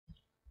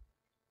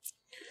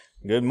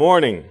Good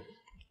morning.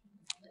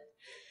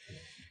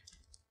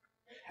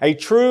 A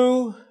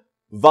true,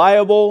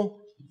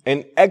 viable,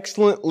 and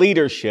excellent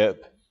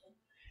leadership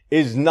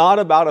is not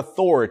about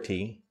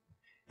authority,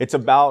 it's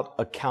about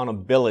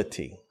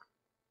accountability.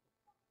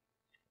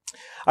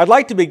 I'd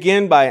like to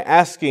begin by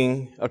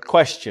asking a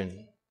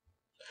question.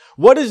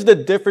 What is the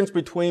difference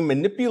between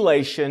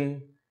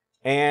manipulation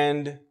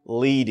and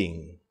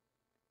leading?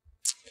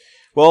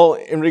 Well,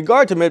 in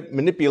regard to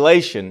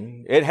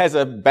manipulation, it has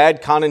a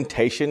bad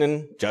connotation,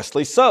 and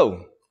justly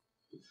so.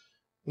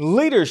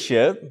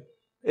 Leadership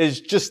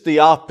is just the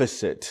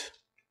opposite.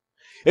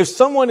 If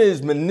someone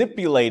is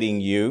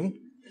manipulating you,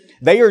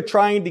 they are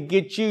trying to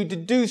get you to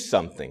do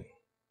something.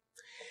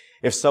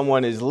 If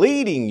someone is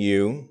leading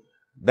you,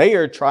 they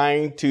are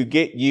trying to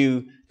get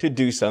you to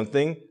do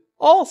something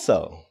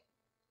also.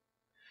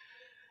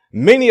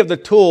 Many of the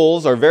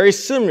tools are very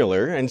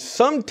similar, and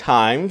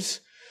sometimes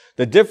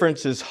the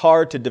difference is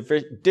hard to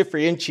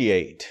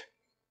differentiate.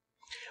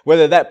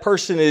 Whether that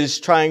person is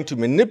trying to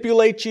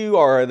manipulate you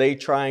or are they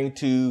trying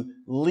to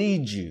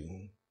lead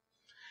you.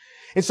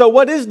 And so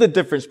what is the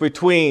difference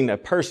between a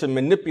person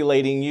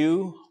manipulating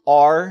you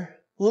or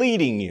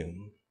leading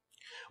you?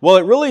 Well,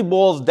 it really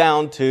boils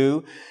down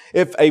to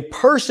if a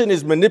person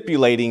is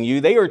manipulating you,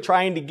 they are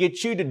trying to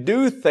get you to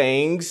do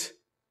things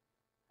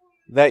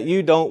that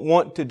you don't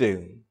want to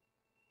do.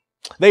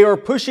 They are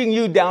pushing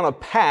you down a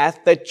path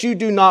that you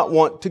do not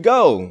want to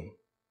go.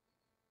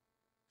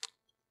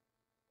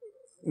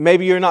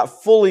 Maybe you're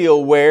not fully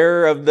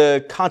aware of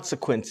the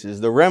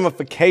consequences, the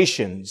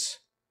ramifications,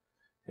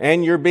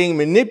 and you're being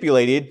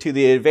manipulated to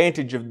the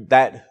advantage of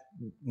that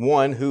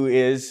one who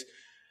is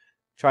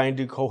trying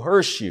to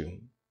coerce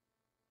you.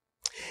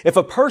 If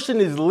a person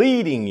is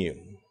leading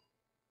you,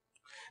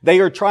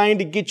 they are trying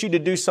to get you to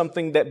do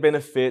something that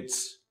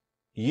benefits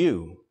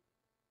you,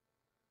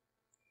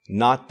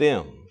 not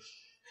them.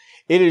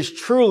 It is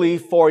truly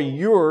for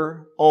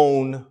your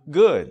own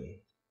good.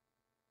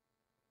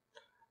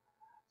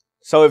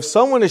 So if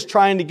someone is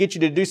trying to get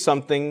you to do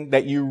something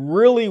that you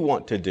really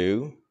want to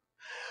do,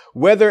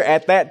 whether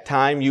at that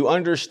time you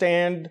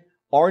understand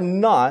or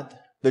not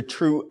the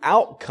true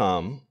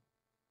outcome,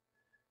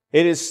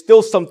 it is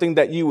still something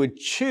that you would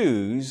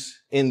choose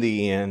in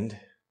the end.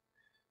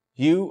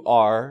 You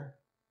are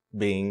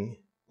being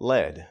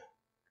led.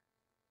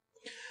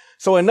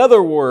 So in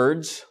other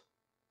words,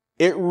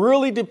 it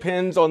really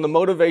depends on the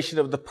motivation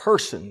of the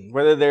person,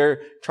 whether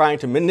they're trying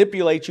to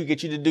manipulate you,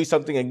 get you to do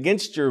something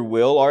against your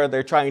will, or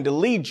they're trying to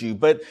lead you.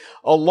 But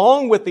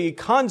along with the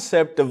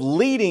concept of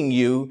leading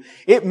you,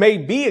 it may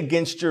be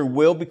against your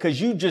will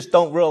because you just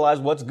don't realize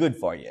what's good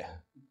for you.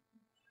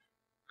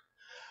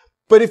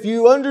 But if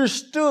you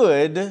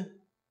understood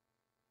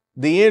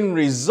the end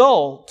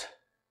result,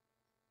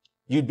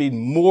 you'd be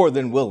more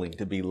than willing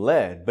to be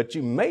led, but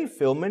you may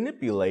feel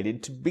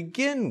manipulated to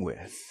begin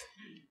with.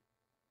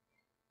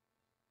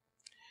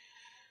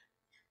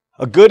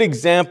 A good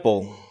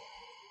example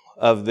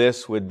of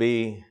this would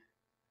be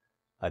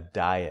a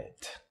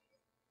diet.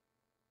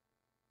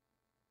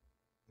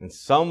 And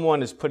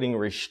someone is putting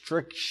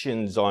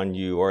restrictions on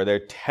you, or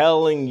they're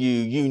telling you,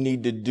 you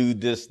need to do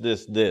this,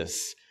 this,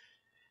 this.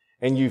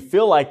 And you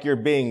feel like you're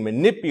being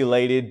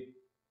manipulated.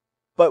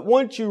 But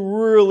once you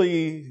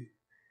really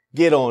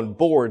get on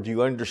board,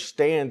 you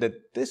understand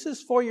that this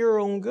is for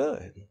your own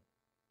good.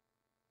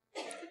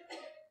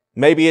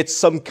 Maybe it's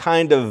some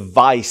kind of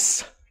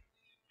vice.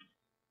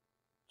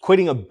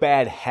 Quitting a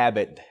bad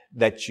habit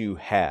that you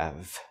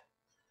have,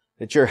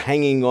 that you're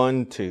hanging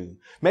on to.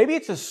 Maybe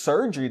it's a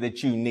surgery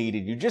that you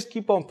needed. You just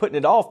keep on putting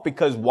it off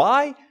because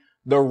why?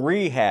 The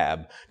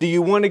rehab. Do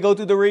you want to go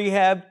through the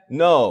rehab?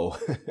 No.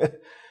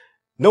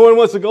 No one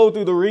wants to go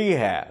through the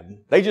rehab.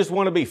 They just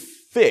want to be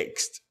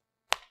fixed.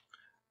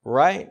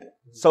 Right?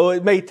 So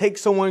it may take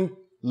someone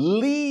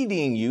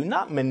leading you,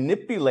 not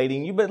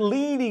manipulating you, but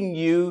leading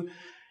you,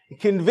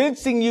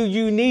 convincing you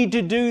you need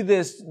to do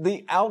this.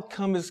 The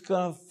outcome is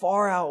going to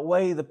far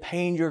outweigh the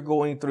pain you're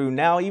going through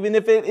now, even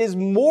if it is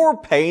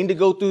more pain to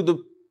go through the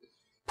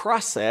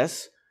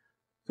process,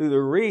 through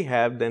the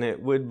rehab, than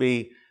it would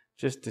be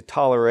just to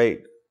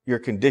tolerate your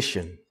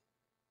condition.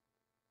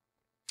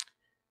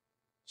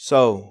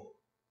 So,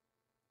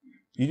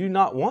 you do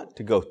not want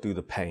to go through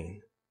the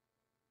pain,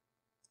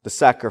 the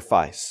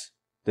sacrifice,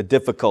 the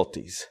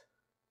difficulties,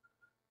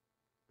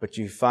 but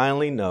you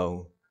finally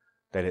know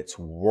that it's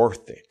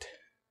worth it.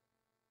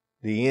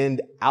 The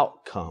end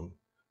outcome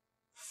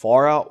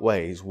far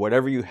outweighs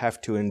whatever you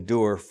have to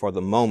endure for the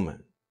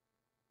moment.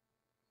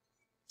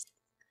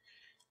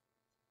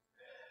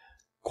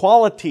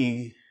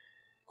 Qualities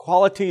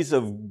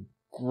of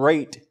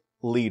great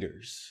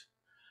leaders.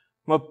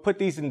 I'm going to put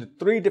these into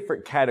three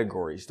different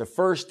categories. The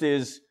first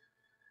is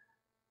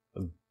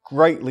a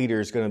great leader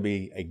is going to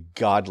be a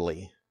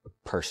godly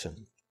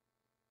person.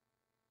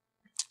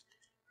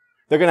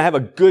 They're going to have a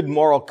good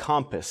moral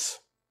compass,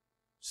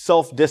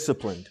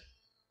 self-disciplined,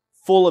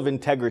 full of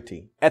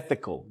integrity,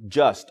 ethical,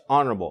 just,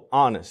 honorable,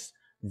 honest,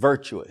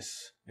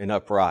 virtuous, and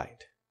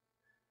upright.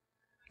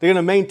 They're going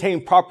to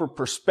maintain proper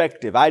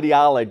perspective,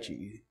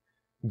 ideology,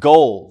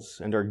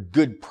 goals and are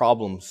good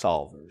problem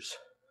solvers.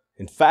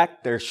 In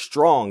fact, they're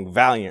strong,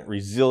 valiant,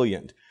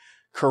 resilient,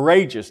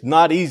 courageous,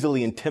 not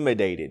easily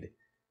intimidated,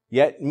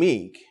 yet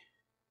meek,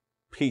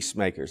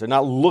 peacemakers. They're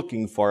not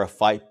looking for a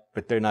fight,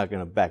 but they're not going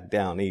to back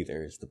down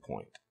either, is the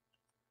point.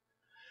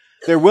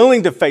 They're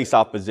willing to face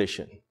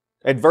opposition,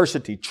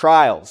 adversity,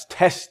 trials,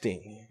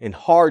 testing, and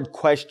hard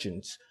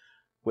questions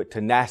with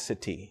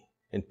tenacity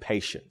and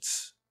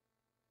patience.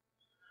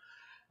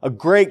 A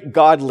great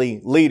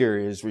godly leader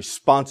is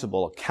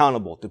responsible,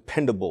 accountable,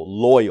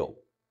 dependable, loyal,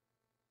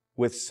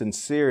 with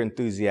sincere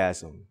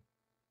enthusiasm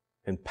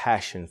and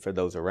passion for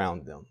those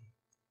around them.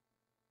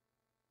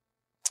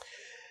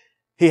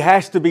 He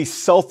has to be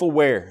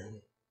self-aware.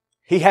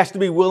 He has to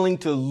be willing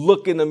to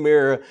look in the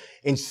mirror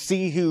and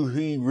see who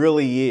he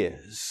really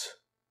is.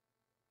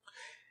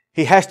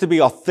 He has to be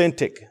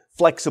authentic,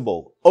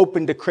 flexible,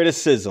 open to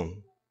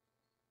criticism,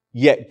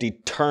 yet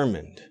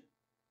determined.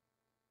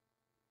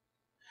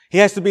 He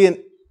has to be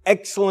an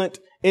excellent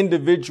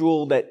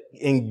individual that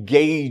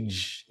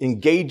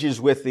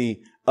engages with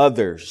the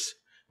others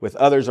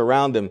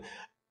around him.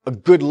 A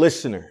good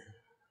listener.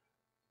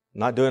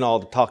 Not doing all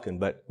the talking,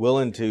 but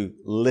willing to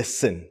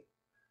listen.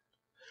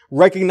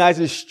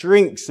 Recognizes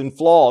strengths and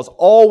flaws,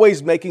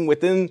 always making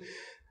within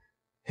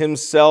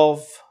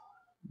himself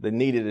the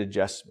needed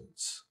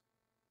adjustments.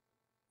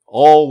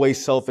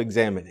 Always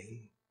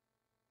self-examining.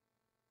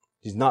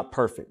 He's not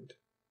perfect.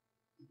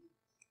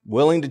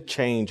 Willing to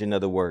change, in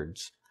other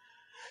words.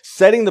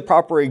 Setting the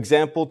proper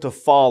example to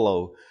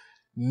follow.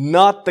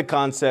 Not the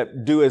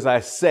concept, do as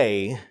I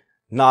say,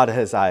 not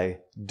as I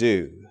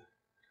do.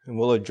 And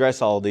we'll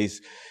address all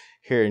these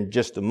here in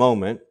just a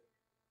moment.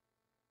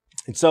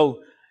 And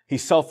so,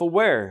 he's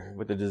self-aware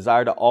with the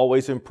desire to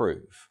always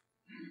improve.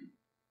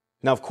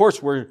 Now, of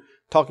course, we're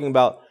talking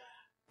about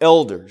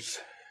elders.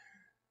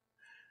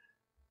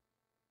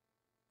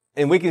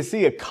 And we can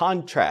see a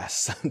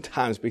contrast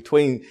sometimes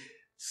between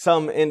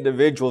some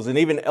individuals and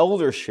even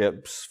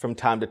elderships from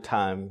time to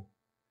time.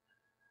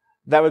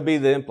 That would be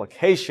the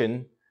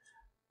implication.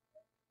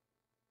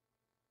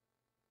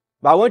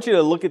 But I want you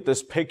to look at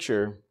this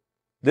picture.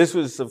 This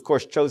was, of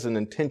course, chosen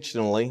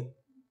intentionally.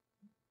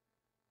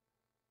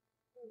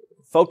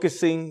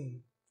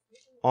 Focusing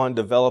on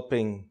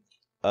developing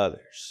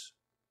others.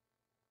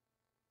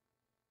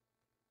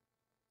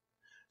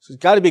 So he's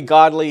got to be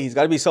godly. He's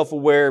got to be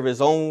self-aware of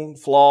his own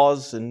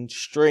flaws and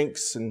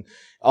strengths and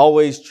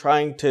always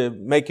trying to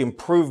make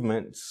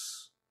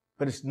improvements.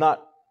 But it's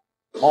not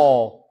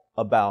all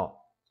about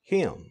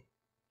him.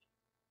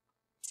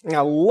 And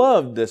I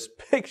love this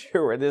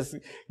picture where this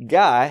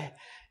guy,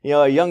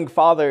 a young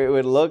father, it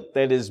would look,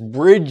 that is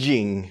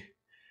bridging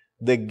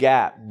the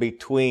gap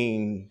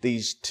between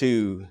these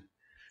two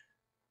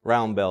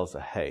round bales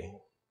of hay.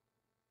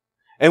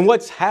 And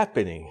what's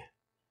happening?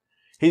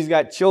 He's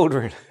got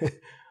children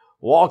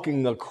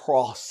walking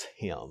across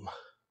him.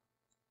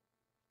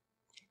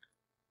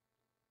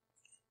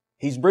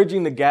 He's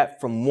bridging the gap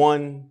from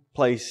one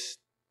place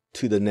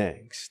to the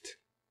next.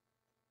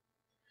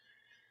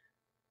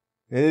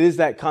 And it is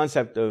that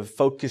concept of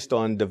focused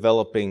on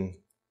developing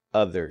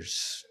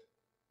others.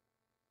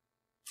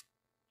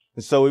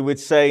 And so we would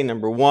say,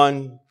 number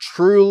one,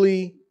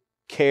 truly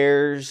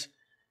cares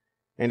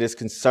and is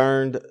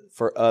concerned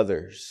for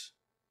others.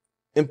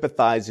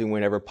 Empathizing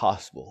whenever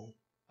possible.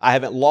 I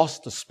haven't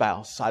lost a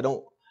spouse. I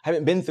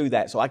haven't been through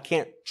that, so I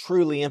can't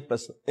truly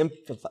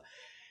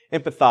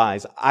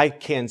empathize. I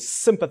can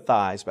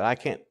sympathize, but I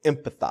can't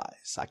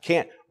empathize. I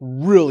can't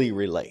really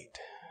relate.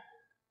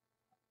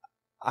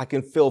 I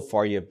can feel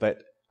for you, but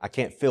I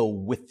can't feel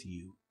with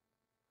you.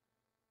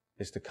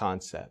 It's the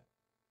concept.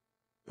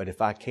 But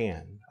if I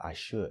can, I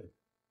should.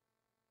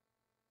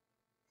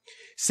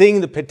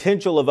 Seeing the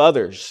potential of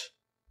others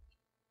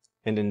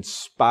and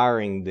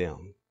inspiring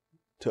them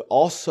to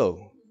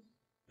also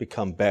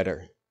become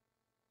better.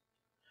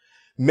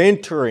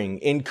 Mentoring,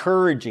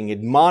 encouraging,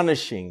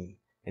 admonishing,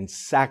 and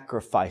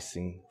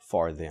sacrificing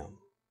for them.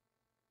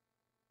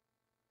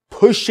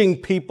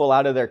 Pushing people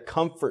out of their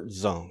comfort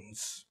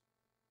zones.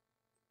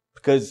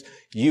 Because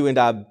you and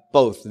I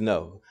both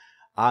know,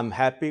 I'm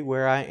happy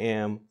where I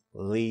am.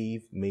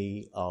 Leave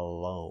me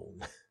alone.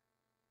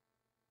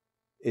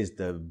 Is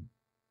the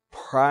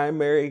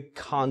primary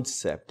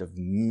concept of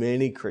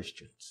many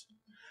Christians.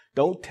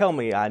 Don't tell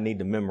me I need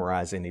to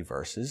memorize any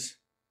verses.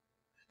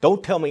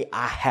 Don't tell me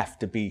I have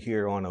to be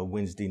here on a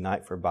Wednesday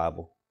night for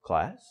Bible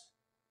class.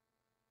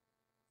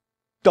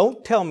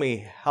 Don't tell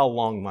me how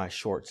long my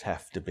shorts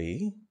have to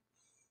be.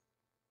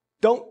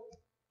 Don't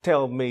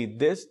tell me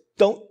this.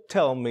 Don't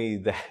tell me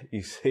that,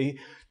 you see.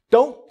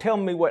 Don't tell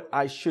me what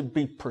I should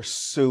be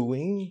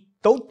pursuing.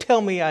 Don't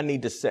tell me I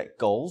need to set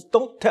goals.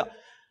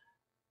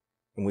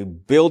 And we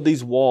build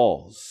these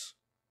walls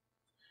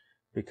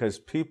because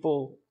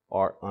people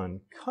are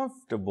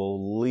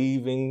uncomfortable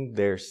leaving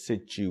their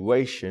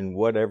situation,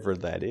 whatever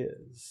that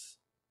is.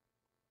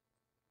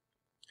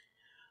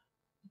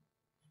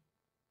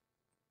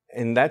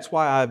 And that's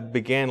why I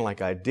began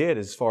like I did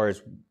as far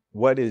as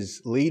what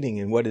is leading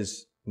and what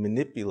is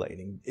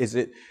manipulating? Is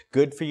it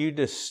good for you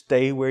to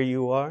stay where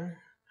you are?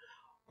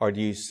 Or do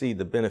you see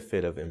the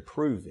benefit of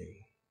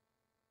improving?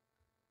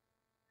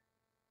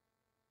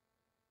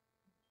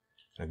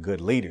 A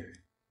good leader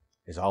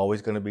is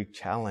always going to be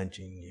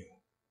challenging you.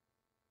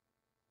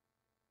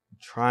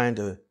 Trying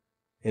to,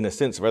 in a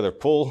sense, rather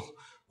pull,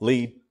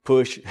 lead,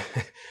 push,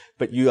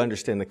 but you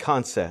understand the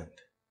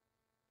concept.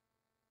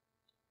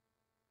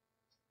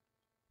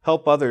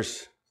 Help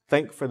others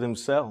think for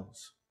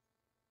themselves.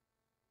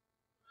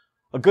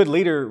 A good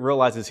leader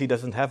realizes he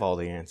doesn't have all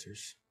the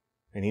answers,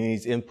 and he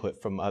needs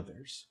input from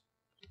others.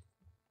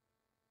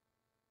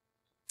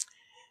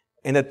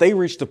 And that they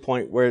reach the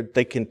point where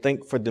they can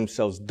think for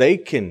themselves. They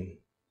can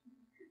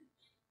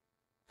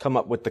come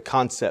up with the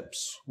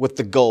concepts, with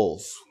the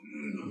goals,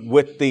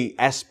 with the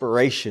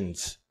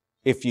aspirations,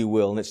 if you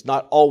will. And it's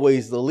not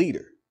always the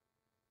leader.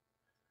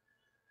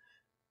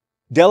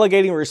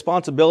 Delegating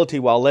responsibility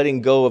while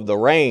letting go of the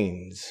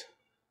reins,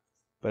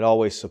 but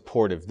always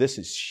supportive. This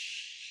is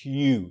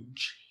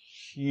huge,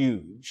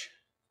 huge.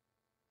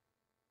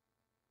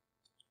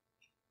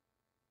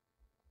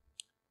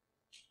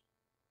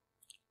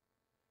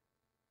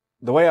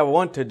 The way I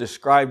want to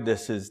describe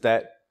this is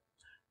that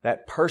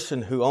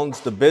person who owns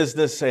the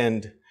business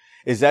and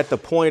is at the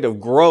point of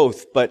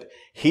growth, but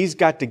he's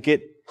got to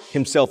get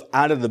himself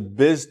out of the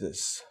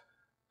business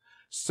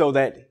so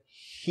that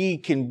he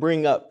can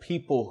bring up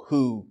people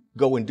who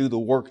go and do the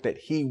work that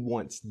he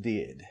once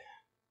did.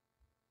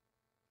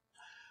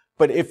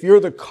 But if you're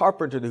the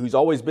carpenter who's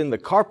always been the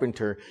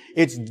carpenter,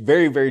 it's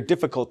very, very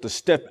difficult to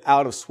step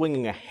out of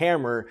swinging a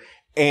hammer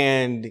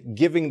and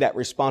giving that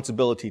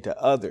responsibility to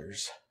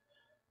others.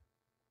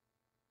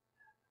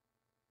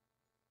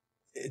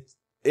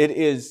 It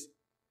is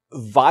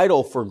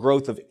vital for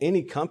growth of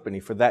any company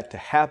for that to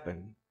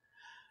happen.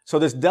 So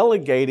this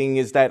delegating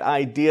is that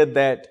idea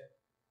that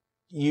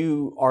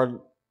you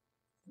are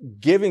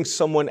giving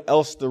someone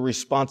else the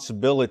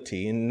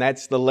responsibility, and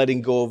that's the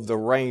letting go of the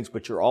reins,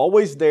 but you're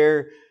always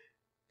there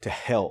to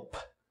help.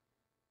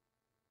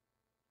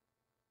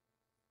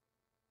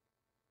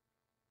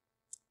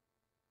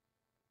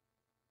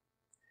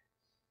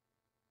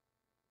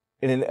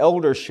 In an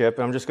eldership,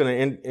 I'm just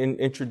going to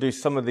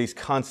introduce some of these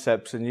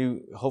concepts,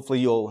 and hopefully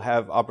you'll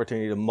have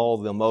opportunity to mull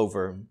them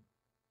over.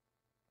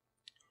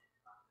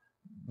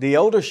 The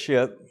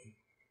eldership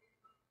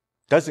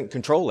doesn't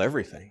control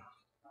everything.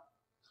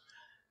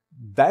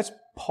 That's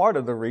part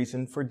of the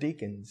reason for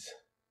deacons.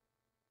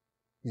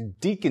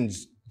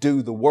 Deacons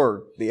do the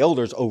work, the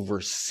elders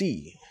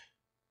oversee.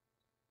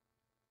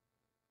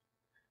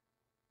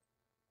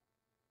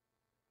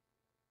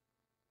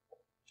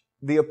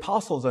 The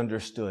apostles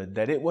understood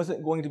that it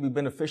wasn't going to be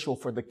beneficial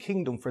for the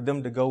kingdom for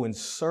them to go and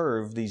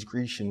serve these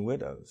Grecian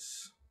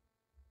widows.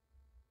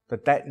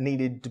 That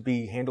needed to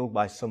be handled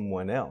by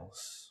someone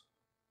else.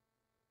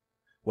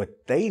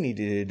 What they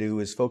needed to do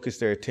is focus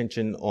their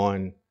attention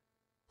on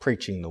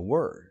preaching the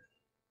word.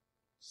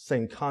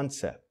 Same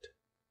concept.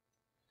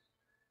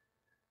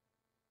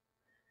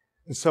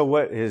 And so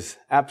what is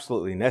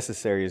absolutely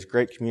necessary is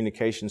great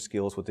communication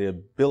skills with the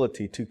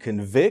ability to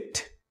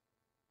convict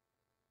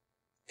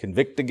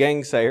the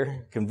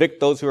gangsayer, convict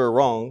those who are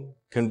wrong,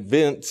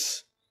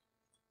 convince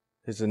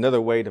is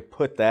another way to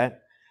put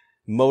that,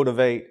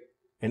 motivate,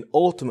 and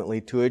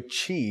ultimately to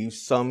achieve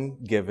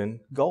some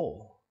given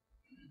goal.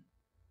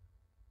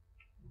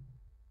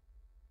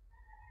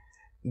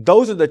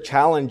 Those are the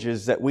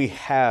challenges that we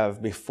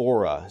have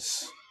before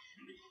us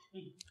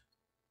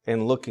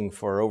in looking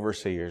for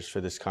overseers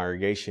for this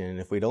congregation. And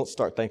if we don't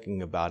start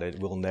thinking about it,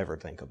 we'll never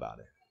think about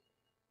it.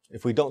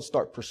 If we don't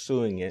start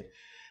pursuing it,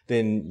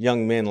 then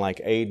young men like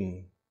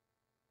Aiden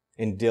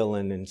and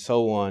Dylan and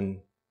so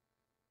on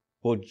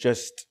will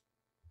just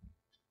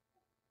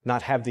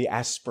not have the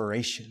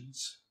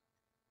aspirations.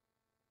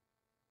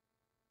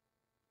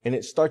 And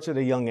it starts at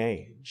a young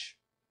age.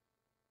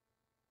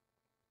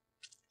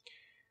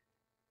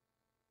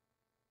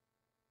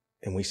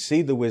 And we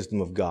see the wisdom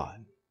of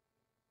God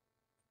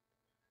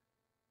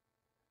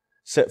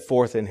set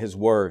forth in His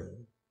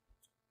Word.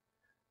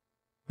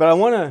 But I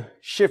want to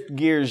shift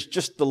gears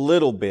just a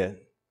little bit.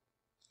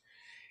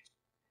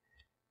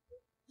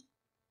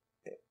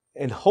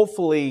 And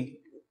hopefully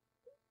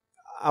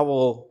I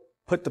will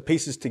put the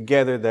pieces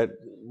together that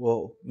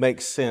will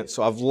make sense.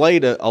 So I've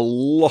laid a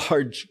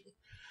large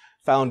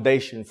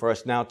foundation for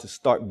us now to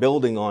start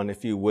building on,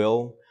 if you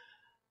will.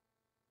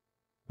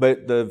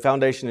 But the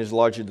foundation is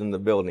larger than the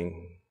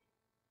building.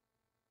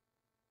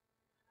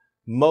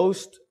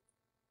 Most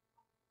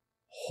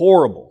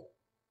horrible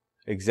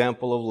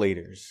example of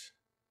leaders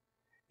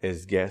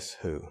is, guess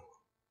who?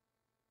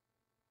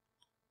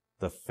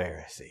 The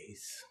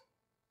Pharisees.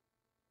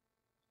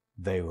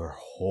 They were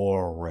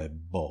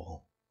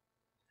horrible.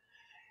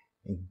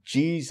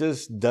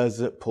 Jesus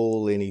doesn't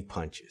pull any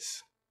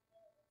punches.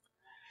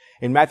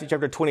 In Matthew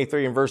chapter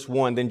 23 and verse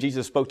 1, then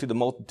Jesus spoke to the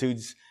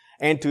multitudes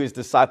and to His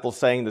disciples,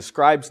 saying, the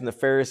scribes and the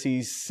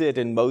Pharisees sit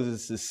in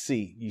Moses'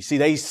 seat. You see,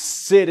 they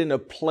sit in a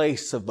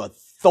place of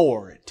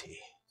authority.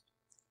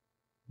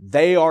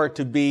 They are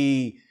to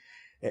be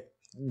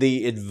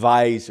the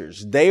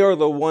advisors. They are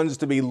the ones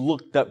to be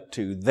looked up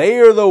to. They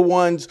are the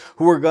ones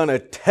who are going to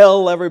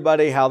tell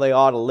everybody how they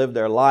ought to live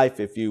their life,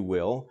 if you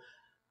will.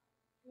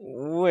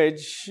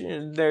 Which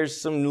there's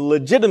some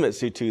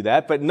legitimacy to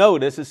that. But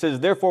notice it says,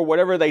 therefore,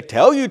 whatever they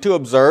tell you to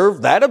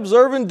observe, that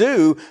observe and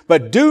do,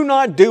 but do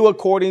not do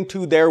according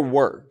to their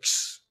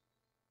works.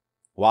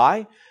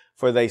 Why?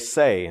 For they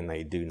say and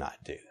they do not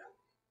do.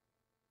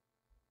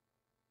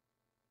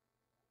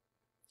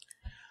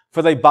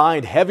 For they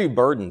bind heavy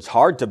burdens,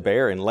 hard to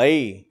bear, and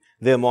lay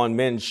them on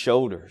men's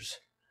shoulders.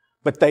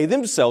 But they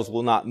themselves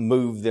will not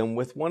move them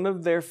with one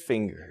of their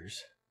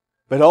fingers.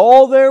 But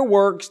all their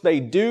works they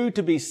do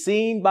to be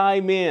seen by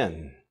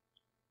men.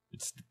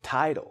 It's the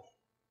title,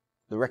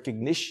 the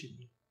recognition.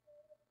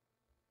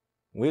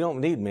 We don't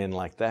need men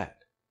like that.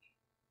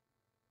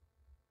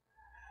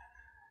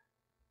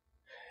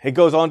 It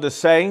goes on to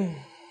say,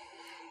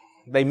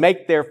 they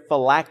make their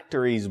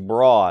phylacteries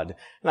broad.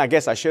 And I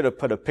guess I should have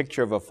put a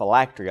picture of a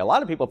phylactery. A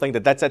lot of people think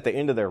that that's at the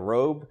end of their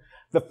robe.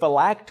 The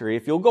phylactery,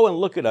 if you'll go and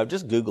look it up,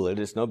 just Google it,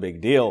 it's no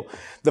big deal.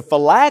 The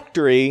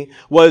phylactery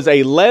was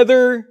a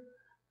leather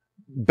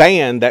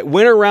band that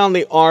went around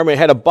the arm. It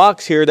had a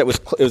box here that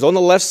it was on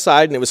the left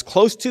side and it was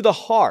close to the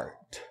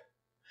heart.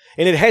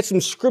 And it had some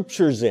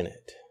scriptures in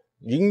it.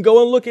 You can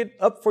go and look it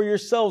up for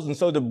yourselves. And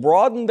so to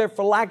broaden their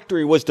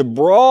phylactery was to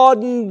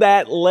broaden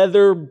that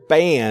leather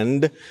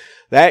band,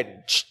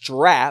 that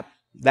strap,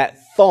 that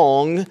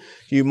thong,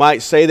 you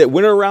might say, that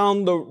went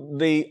around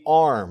the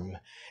arm.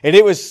 And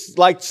it was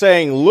like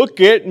saying, look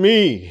at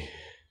me.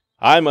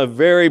 I'm a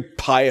very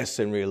pious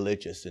and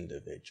religious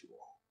individual.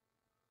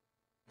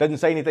 Doesn't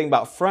say anything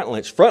about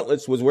frontlets.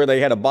 Frontlets was where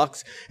they had a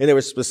box and there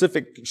were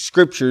specific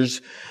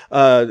scriptures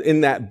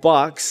in that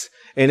box.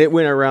 And it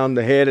went around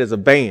the head as a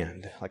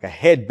band, like a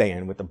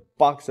headband with a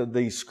box of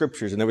these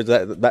scriptures. And there was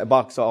that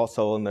box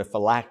also in the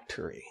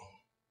phylactery.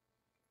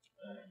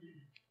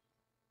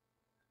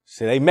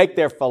 See, they make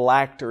their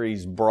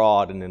phylacteries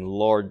broad and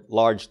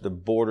enlarge the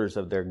borders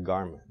of their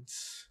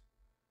garments.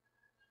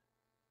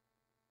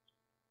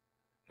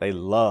 They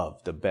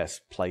love the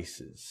best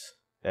places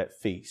at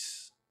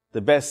feasts,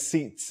 the best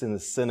seats in the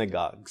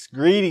synagogues,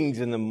 greetings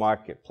in the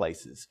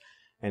marketplaces,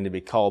 and to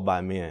be called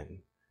by men,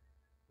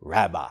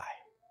 Rabbi,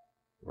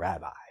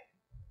 Rabbi.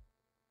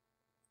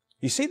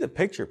 You see the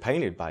picture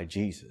painted by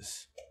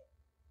Jesus.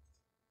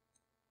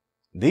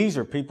 These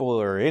are people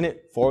who are in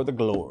it for the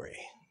glory.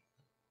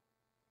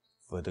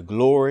 For the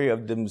glory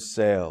of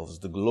themselves,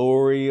 the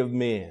glory of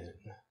men.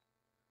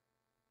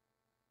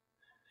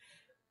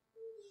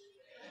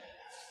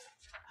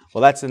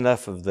 Well, that's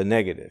enough of the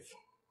negative.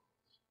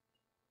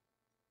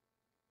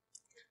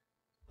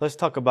 Let's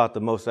talk about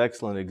the most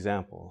excellent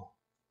example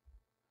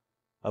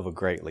of a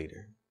great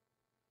leader.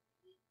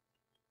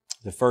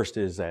 The first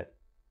is that,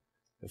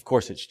 of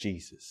course, it's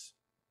Jesus.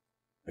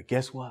 But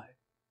guess what?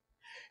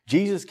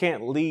 Jesus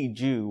can't lead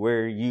you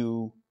where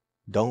you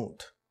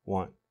don't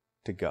want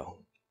to go.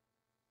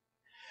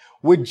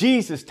 Would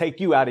Jesus take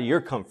you out of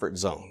your comfort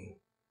zone?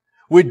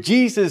 Would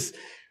Jesus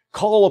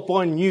call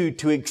upon you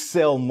to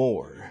excel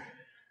more?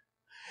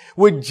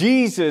 Would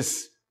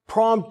Jesus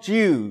prompt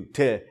you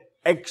to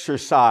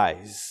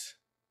exercise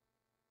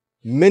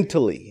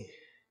mentally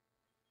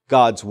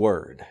God's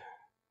Word?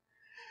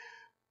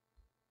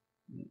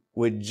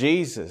 Would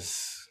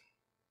Jesus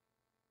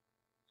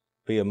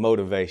be a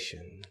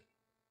motivation?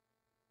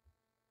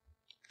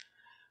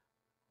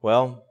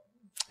 Well,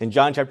 in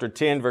John chapter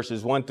 10,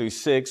 verses 1 through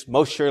 6,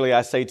 most surely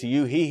I say to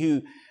you, he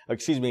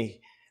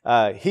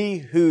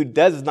who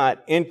does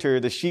not enter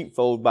the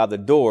sheepfold by the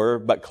door,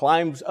 but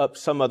climbs up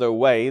some other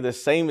way, the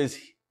same is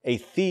a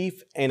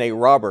thief and a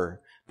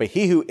robber. But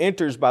he who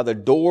enters by the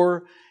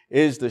door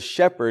is the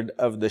shepherd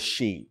of the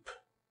sheep.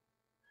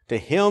 To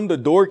him the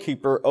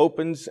doorkeeper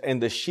opens,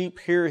 and the sheep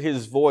hear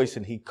his voice,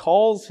 and he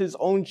calls his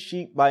own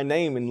sheep by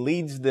name and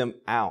leads them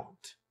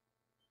out.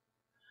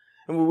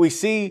 And we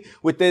see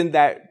within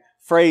that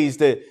phrase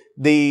that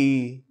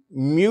the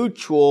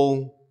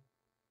mutual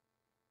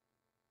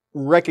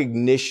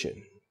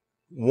recognition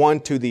one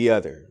to the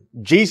other.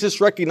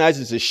 Jesus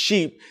recognizes the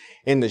sheep,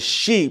 and the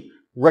sheep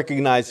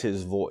recognize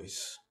his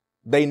voice.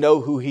 They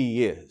know who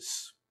he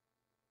is.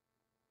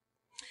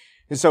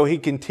 And so he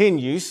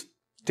continues,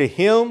 to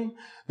him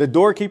the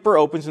doorkeeper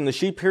opens, and the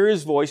sheep hear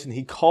his voice, and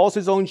he calls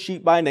his own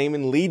sheep by name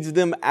and leads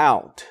them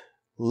out.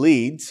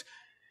 Leads.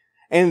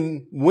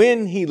 And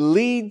when he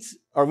leads,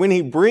 or when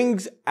he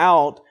brings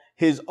out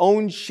his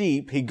own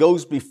sheep, he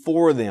goes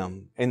before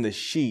them, and the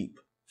sheep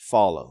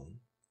follow.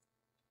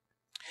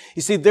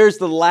 You see, there's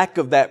the lack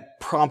of that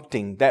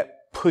prompting, that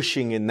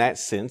pushing in that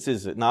sense,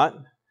 is it not?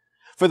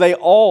 For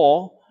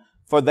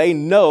they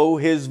know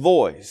his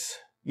voice.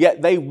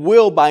 Yet they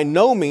will by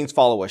no means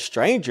follow a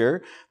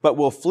stranger, but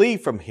will flee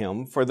from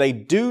him, for they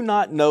do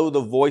not know the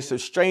voice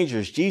of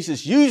strangers.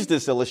 Jesus used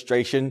this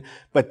illustration,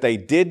 but they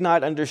did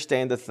not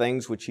understand the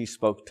things which he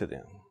spoke to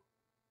them.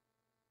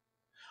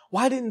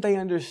 Why didn't they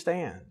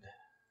understand?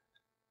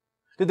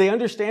 Did they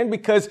understand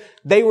because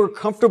they were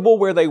comfortable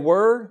where they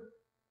were?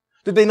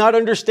 Did they not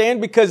understand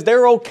because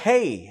they're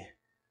okay?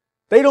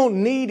 They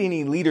don't need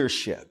any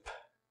leadership.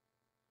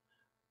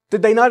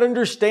 Did they not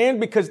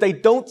understand because they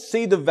don't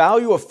see the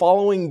value of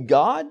following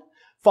God,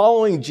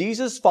 following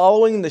Jesus,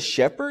 following the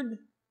shepherd?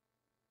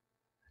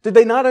 Did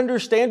they not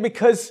understand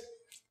because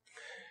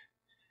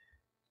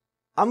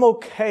I'm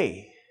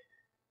okay?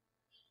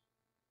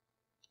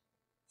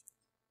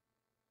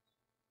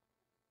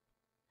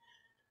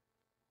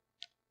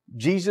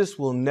 Jesus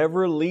will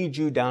never lead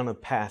you down a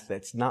path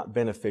that's not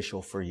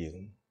beneficial for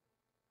you.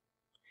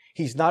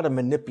 He's not a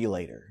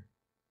manipulator.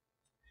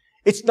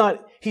 He's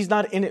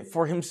not in it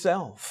for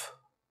himself.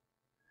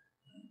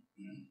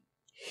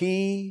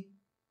 He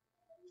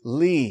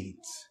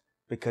leads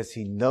because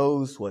he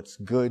knows what's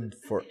good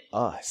for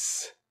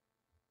us.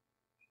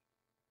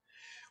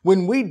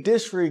 When we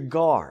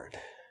disregard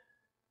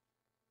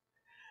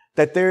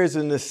that there is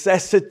a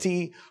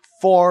necessity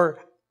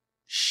for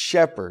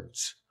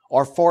shepherds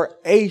or for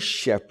a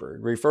shepherd,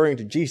 referring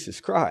to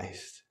Jesus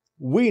Christ,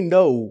 we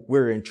know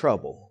we're in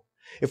trouble.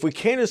 If we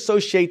can't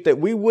associate that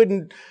we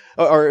wouldn't,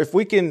 or if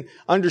we can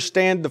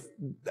understand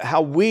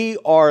how we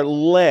are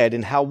led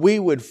and how we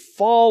would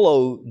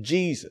follow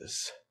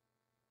Jesus,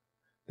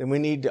 then we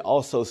need to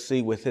also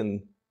see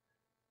within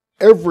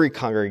every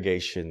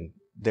congregation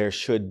there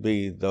should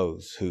be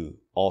those who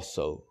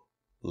also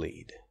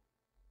lead.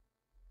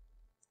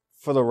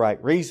 For the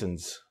right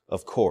reasons,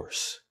 of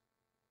course.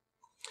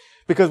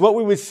 Because what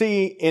we would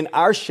see in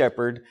our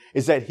shepherd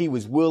is that he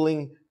was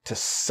willing to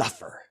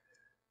suffer.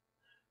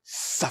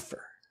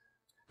 Suffer.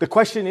 The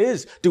question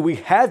is, do we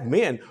have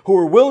men who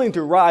are willing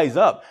to rise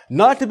up,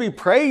 not to be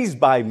praised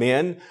by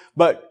men,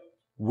 but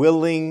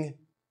willing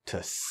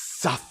to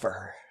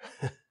suffer?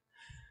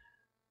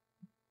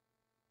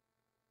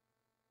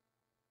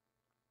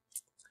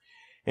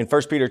 In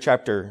 2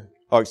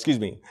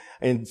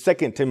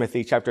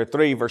 Timothy chapter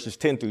 3, verses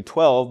 10 through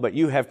 12, but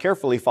you have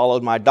carefully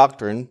followed my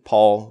doctrine,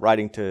 Paul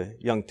writing to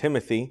young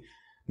Timothy,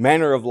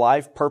 manner of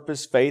life,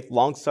 purpose, faith,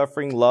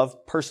 long-suffering, love,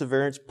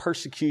 perseverance,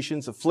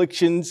 persecutions,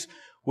 afflictions,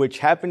 which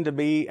happened to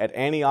be at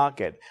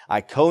Antioch, at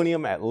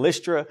Iconium, at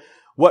Lystra,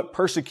 what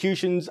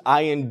persecutions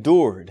I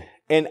endured.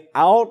 And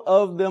out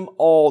of them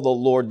all the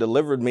Lord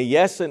delivered me.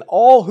 Yes, and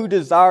all who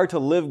desire to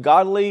live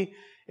godly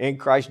in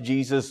Christ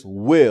Jesus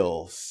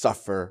will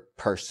suffer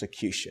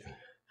persecution.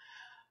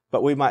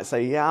 But we might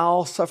say, yeah,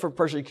 I'll suffer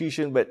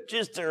persecution, but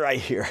just right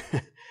here.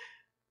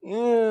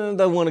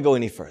 Don't want to go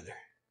any further.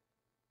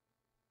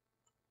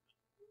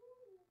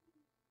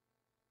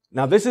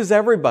 Now, this is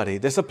everybody.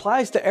 This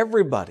applies to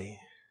everybody.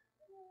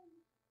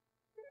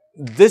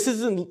 This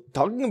isn't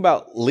talking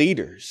about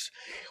leaders.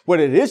 What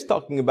it is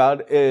talking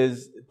about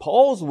is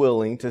Paul's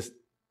willingness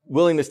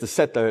to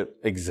set the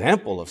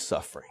example of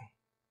suffering.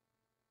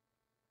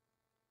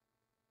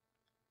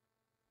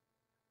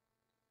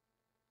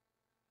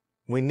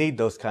 We need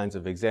those kinds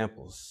of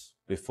examples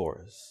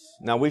before us.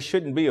 Now, we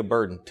shouldn't be a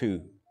burden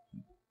to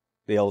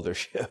the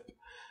eldership.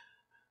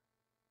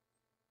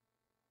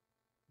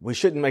 We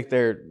shouldn't make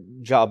their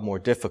job more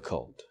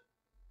difficult.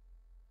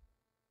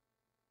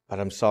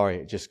 But I'm sorry,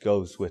 it just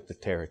goes with the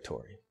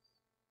territory.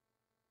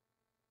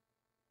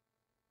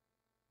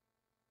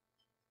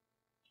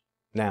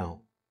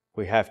 Now,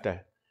 we have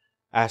to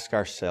ask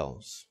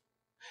ourselves,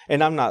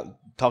 and I'm not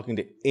talking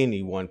to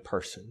any one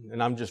person,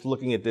 and I'm just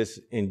looking at this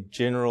in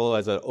general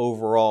as an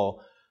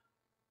overall,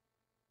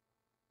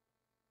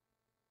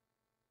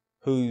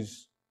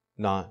 who's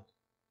not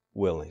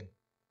willing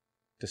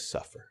to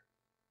suffer?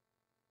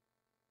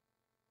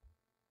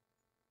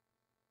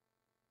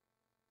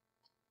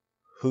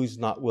 Who's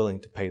not willing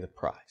to pay the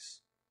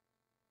price?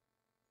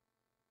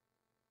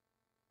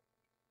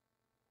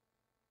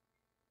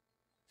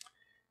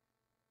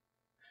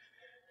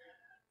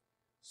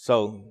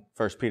 So,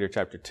 1 Peter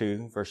chapter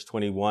 2, verse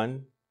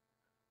 21,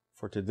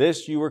 for to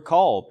this you were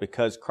called,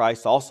 because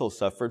Christ also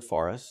suffered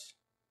for us,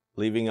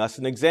 leaving us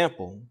an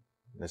example.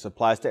 This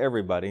applies to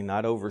everybody,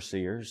 not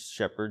overseers,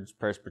 shepherds,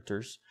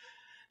 presbyters,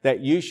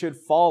 that you should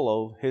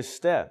follow his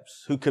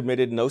steps, who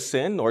committed no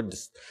sin, nor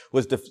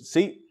was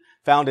deceit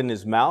found in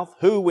his mouth,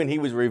 who, when he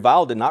was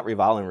reviled, did not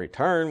revile in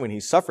return. When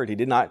he suffered, he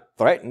did not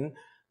threaten,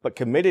 but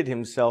committed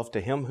himself to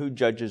him who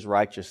judges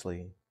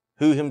righteously,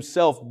 who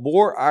himself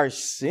bore our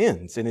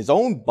sins in his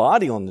own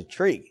body on the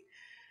tree,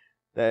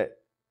 that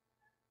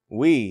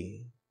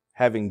we,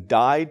 having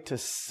died to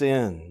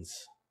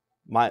sins,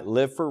 might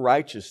live for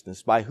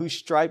righteousness, by whose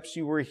stripes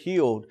you were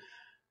healed.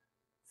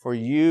 For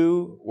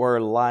you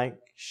were like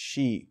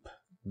sheep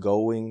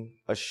going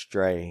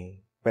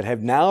astray, but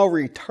have now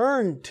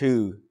returned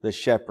to the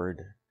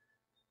shepherd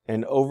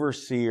and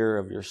overseer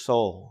of your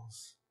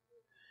souls.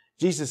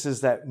 Jesus is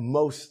that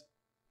most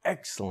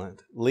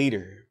excellent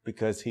leader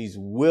because he's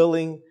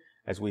willing,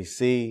 as we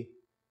see,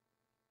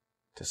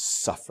 to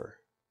suffer,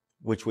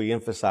 which we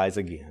emphasize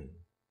again.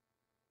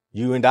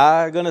 You and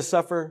I are going to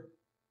suffer,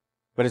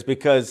 but it's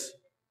because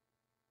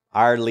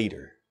our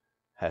leader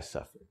has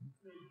suffered.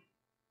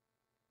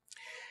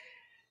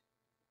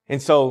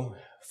 And so,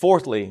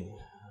 fourthly,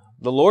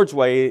 the Lord's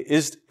way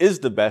is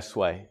the best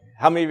way.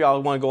 How many of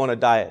y'all want to go on a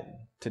diet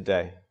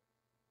today?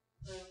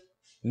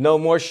 No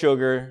more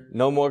sugar,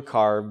 no more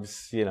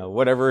carbs,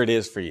 whatever it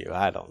is for you.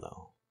 I don't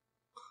know.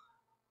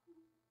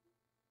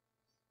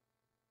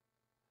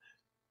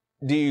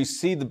 Do you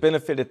see the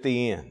benefit at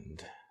the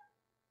end?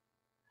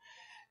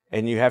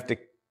 And you have to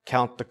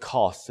count the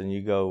costs and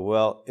you go,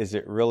 well, is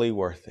it really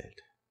worth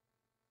it?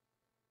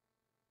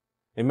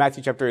 In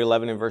Matthew chapter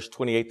 11 and verse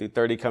 28 through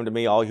 30, come to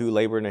me, all who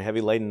labor and are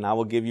heavy laden, and I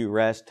will give you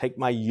rest. Take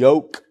my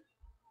yoke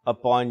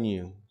upon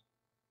you.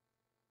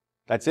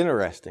 That's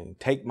interesting.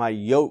 Take my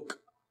yoke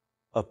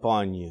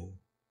upon you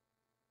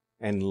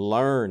and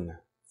learn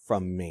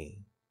from me.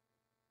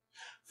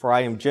 For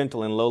I am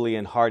gentle and lowly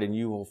in heart, and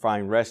you will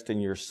find rest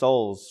in your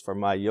souls. For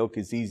my yoke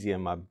is easy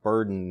and my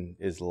burden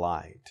is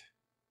light.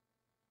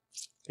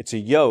 It's a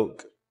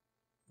yoke.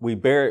 We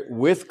bear it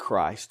with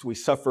Christ. We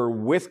suffer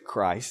with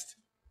Christ.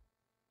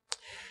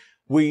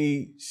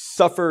 We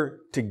suffer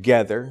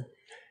together.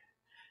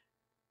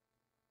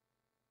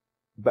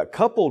 But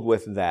coupled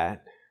with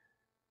that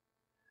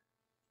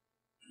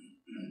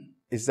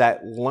is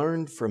that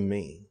learn from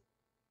me.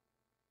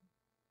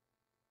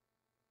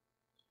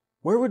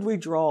 Where would we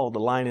draw the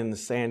line in the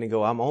sand and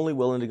go, I'm only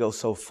willing to go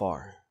so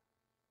far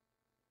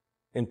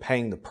in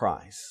paying the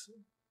price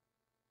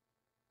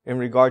in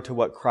regard to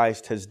what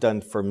Christ has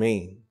done for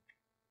me?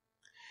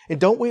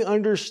 And don't we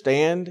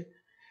understand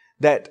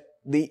that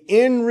the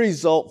end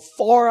result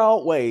far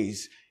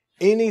outweighs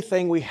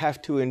anything we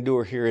have to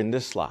endure here in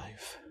this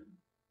life?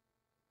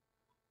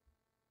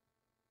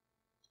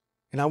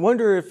 And I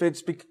wonder if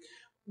it's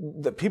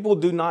that people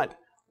do not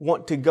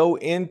want to go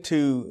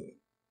into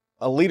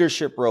a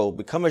leadership role,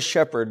 become a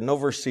shepherd, an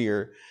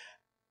overseer,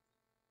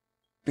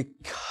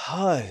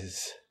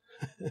 because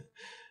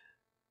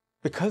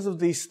of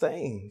these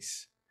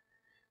things.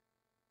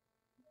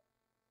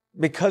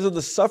 Because of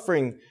the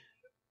suffering,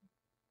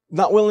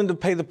 not willing to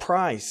pay the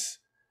price.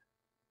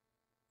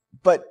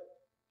 But,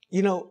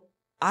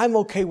 I'm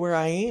okay where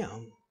I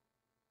am.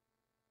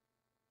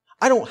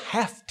 I don't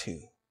have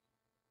to.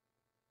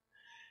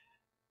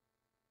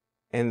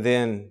 And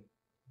then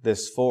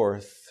this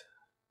fourth,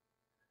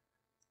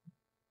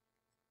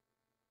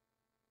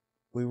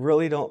 we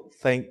really don't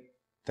think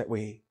that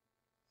we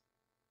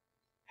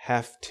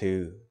have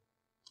to,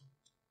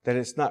 that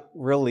it's not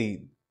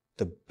really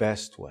the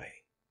best way.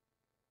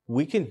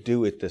 We can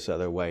do it this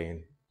other way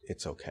and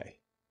it's okay.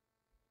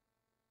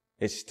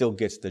 It still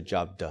gets the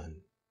job done.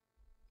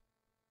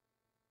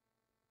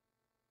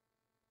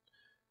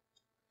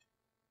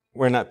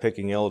 We're not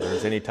picking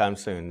elders anytime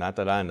soon, not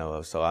that I know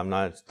of. So I'm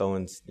not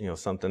throwing,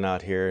 something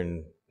out here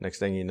and next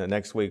thing you know,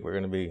 next week we're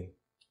going to be,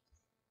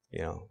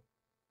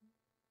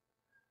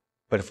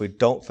 But if we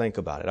don't think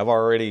about it, I've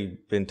already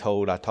been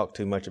told I talk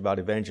too much about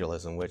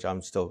evangelism, which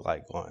I'm still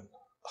like going,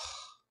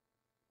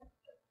 ugh.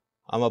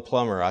 I'm a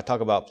plumber. I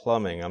talk about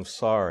plumbing. I'm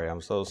sorry.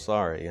 I'm so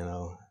sorry.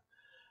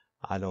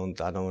 I don't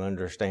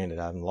understand it.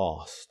 I'm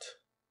lost.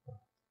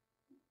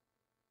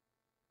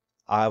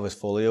 I was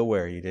fully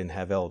aware you didn't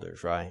have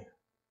elders, right?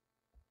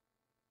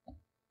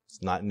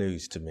 It's not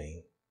news to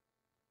me.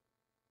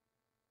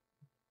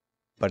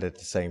 But at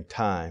the same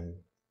time,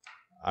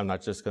 I'm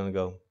not just going to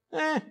go,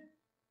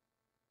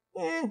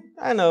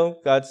 I know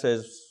God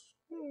says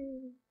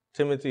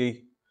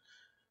Timothy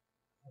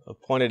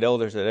appointed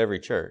elders at every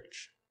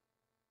church,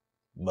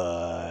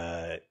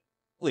 but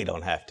we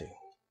don't have to.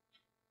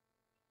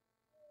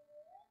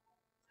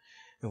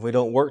 If we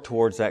don't work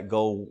towards that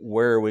goal,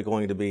 where are we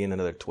going to be in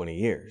another 20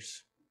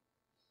 years?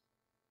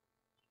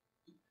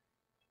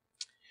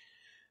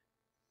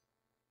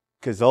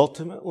 Because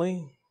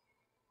ultimately,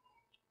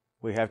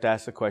 we have to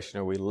ask the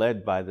question, are we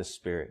led by the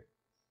Spirit?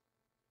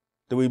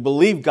 Do we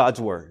believe God's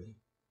Word?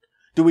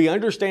 Do we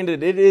understand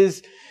that it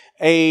is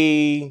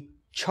a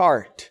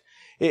chart?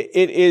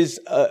 It is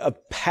a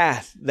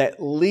path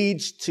that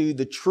leads to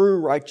the true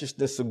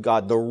righteousness of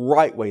God, the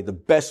right way, the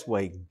best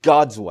way,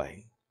 God's way.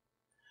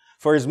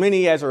 For as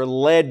many as are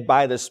led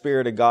by the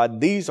Spirit of God,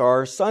 these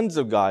are sons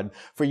of God.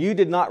 For you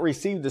did not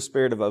receive the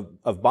spirit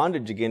of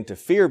bondage again to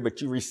fear,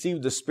 but you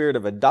received the spirit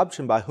of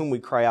adoption by whom we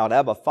cry out,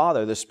 Abba,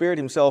 Father. The Spirit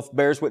Himself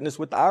bears witness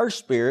with our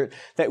spirit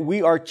that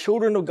we are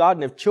children of God,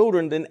 and if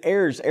children, then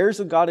heirs, heirs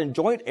of God and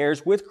joint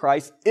heirs with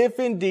Christ, if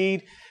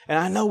indeed, and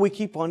I know we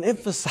keep on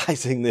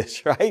emphasizing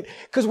this, right?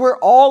 Because we're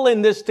all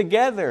in this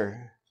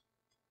together.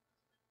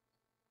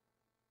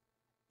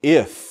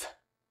 If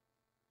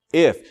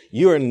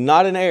you are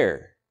not an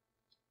heir,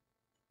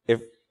 if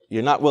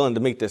you're not willing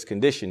to meet this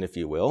condition, if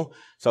you will.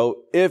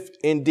 So if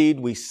indeed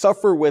we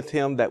suffer with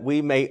Him, that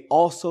we may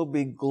also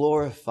be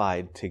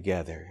glorified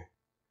together.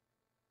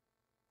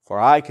 For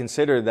I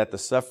consider that the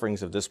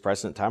sufferings of this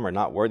present time are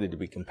not worthy to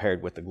be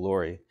compared with the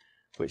glory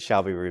which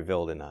shall be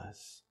revealed in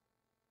us.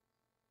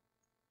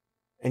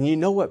 And you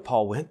know what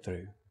Paul went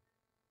through.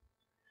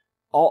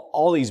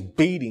 All these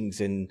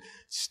beatings and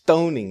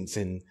stonings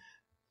and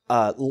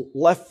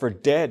left for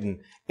dead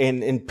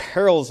and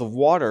perils of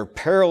water,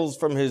 perils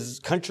from his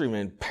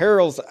countrymen,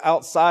 perils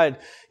outside,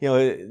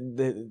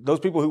 those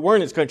people who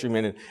weren't his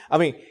countrymen.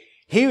 And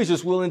he was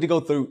just willing to go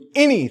through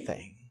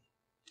anything.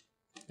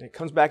 And it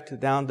comes back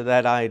down to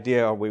that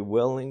idea, are we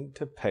willing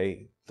to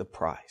pay the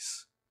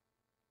price.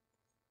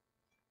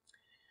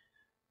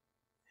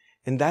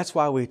 And that's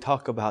why we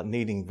talk about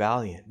needing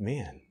valiant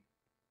men,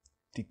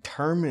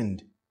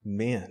 determined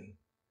men,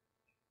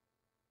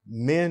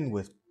 men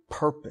with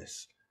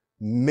purpose,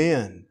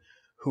 men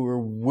who are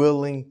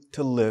willing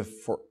to live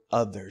for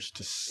others,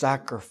 to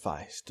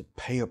sacrifice, to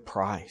pay a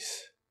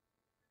price.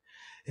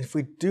 And if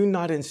we do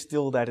not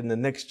instill that in the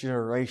next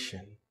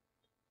generation,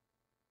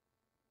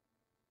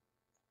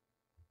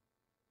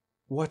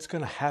 what's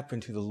going to happen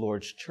to the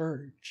Lord's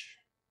church?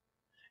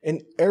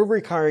 And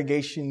every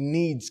congregation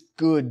needs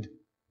good,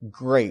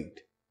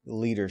 great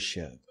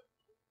leadership.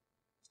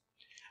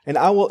 And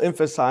I will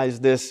emphasize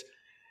this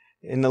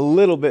in a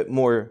little bit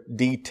more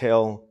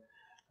detail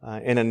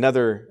in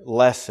another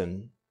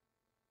lesson.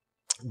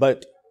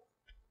 But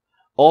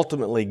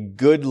ultimately,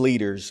 good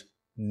leaders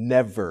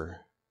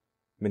never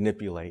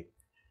manipulate.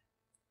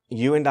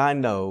 You and I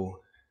know,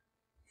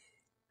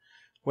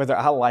 whether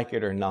I like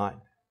it or not,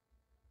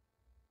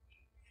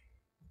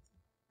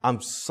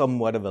 I'm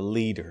somewhat of a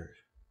leader.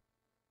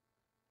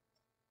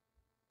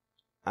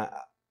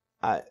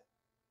 I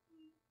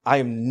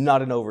am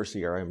not an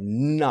overseer. I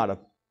am not a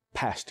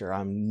pastor.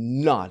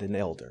 I'm not an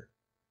elder.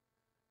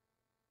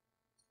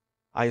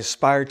 I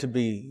aspire to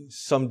be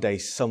someday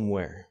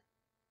somewhere.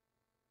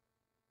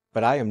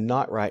 But I am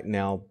not right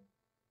now.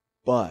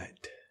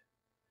 But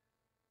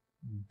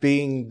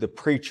being the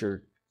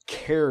preacher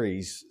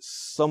carries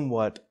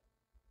somewhat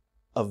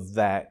of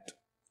that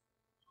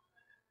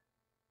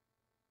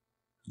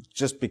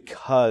just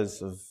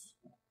because of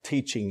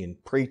teaching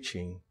and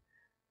preaching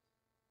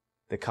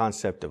the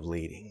concept of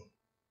leading.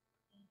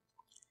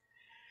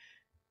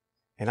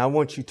 And I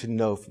want you to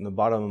know from the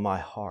bottom of my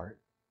heart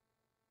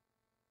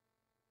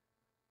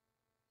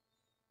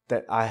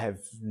that I have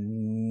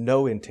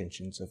no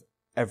intentions of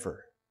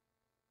ever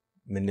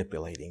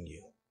manipulating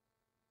you.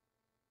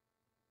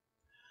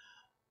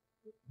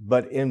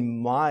 But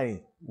in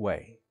my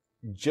way,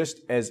 just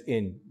as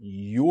in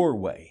your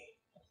way,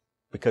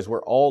 because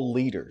we're all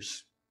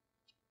leaders,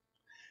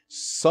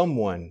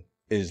 someone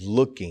is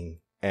looking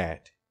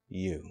at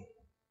you,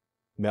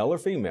 male or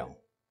female.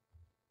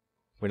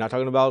 We're not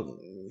talking about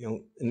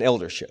an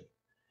eldership.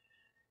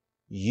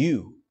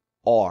 You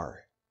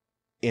are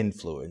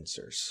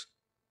influencers.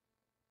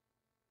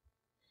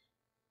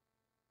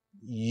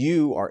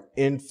 You are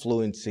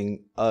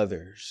influencing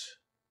others.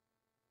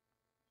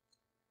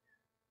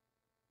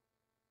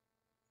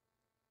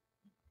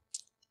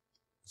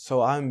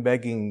 So I'm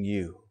begging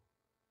you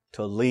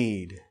to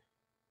lead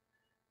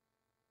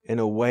in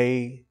a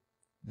way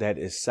that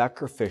is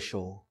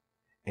sacrificial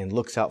and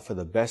looks out for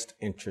the best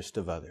interest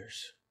of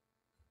others.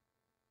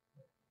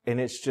 And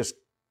it's just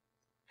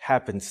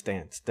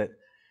happenstance that,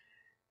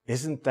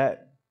 isn't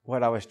that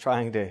what I was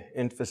trying to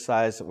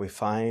emphasize that we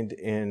find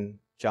in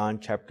John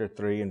chapter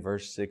 3 and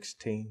verse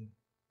 16?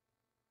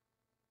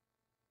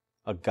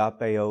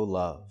 Agapeo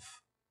love.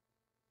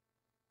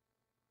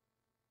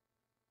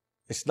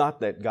 It's not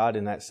that God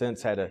in that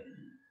sense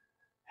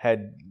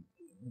had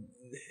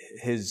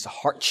his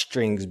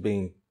heartstrings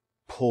being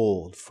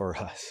pulled for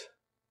us.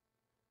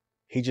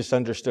 He just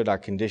understood our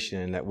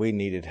condition and that we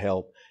needed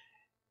help,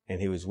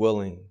 and he was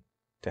willing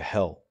to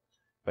help.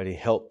 But he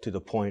helped to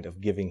the point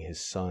of giving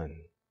his son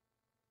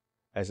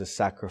as a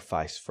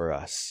sacrifice for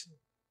us.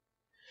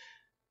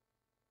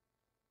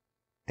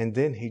 And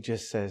then he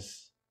just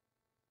says,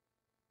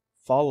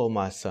 follow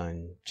my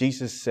son.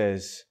 Jesus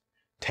says,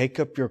 take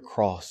up your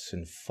cross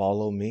and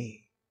follow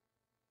me.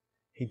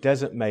 He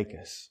doesn't make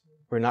us.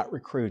 We're not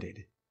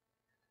recruited.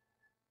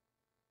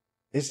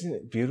 Isn't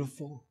it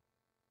beautiful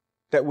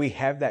that we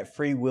have that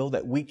free will,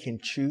 that we can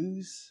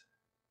choose?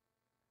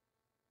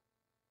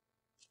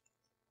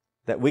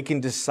 That we can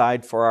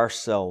decide for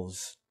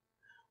ourselves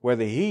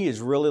whether he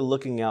is really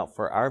looking out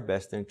for our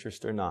best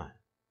interest or not.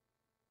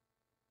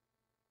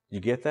 You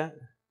get that?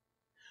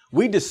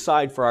 We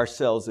decide for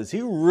ourselves, is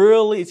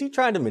he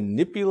trying to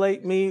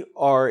manipulate me,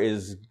 or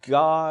is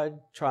God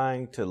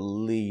trying to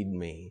lead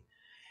me?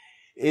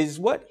 Is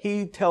what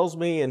he tells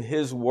me in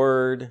his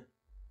word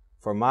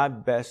for my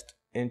best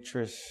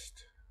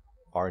interest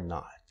or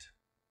not?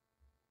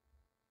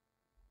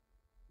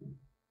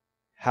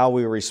 How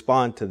we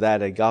respond to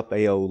that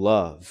agapeo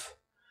love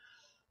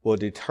will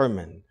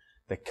determine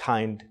the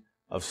kind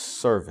of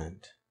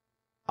servant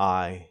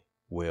I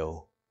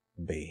will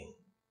be.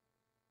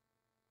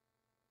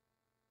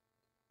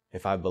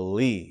 If I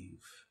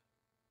believe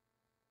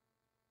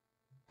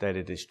that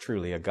it is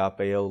truly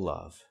agapeo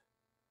love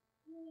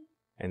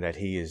and that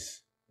he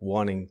is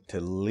wanting to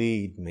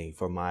lead me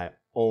for my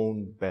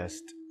own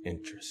best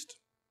interest.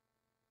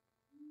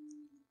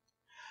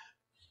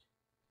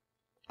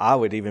 I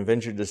would even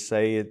venture to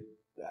say it,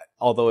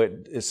 although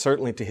it is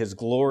certainly to his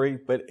glory,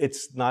 but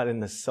it's not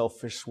in a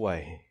selfish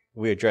way.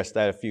 We addressed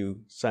that a few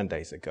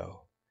Sundays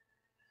ago.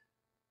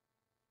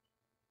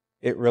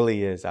 It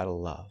really is out of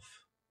love.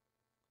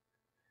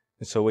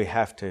 And so we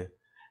have to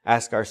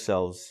ask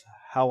ourselves,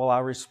 how will I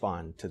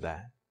respond to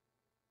that?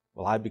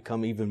 Will I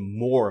become even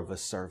more of a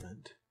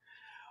servant?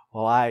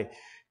 Will I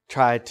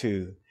try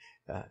to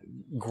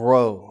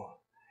grow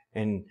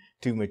and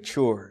to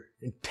mature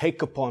and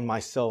take upon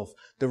myself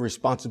the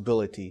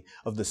responsibility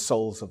of the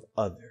souls of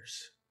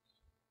others.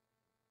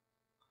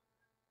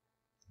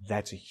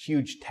 That's a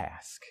huge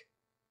task,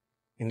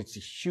 and it's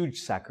a huge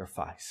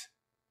sacrifice.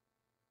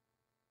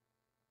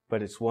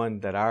 But it's one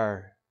that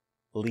our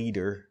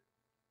leader,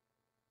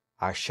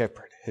 our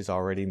shepherd, has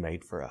already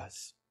made for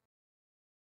us.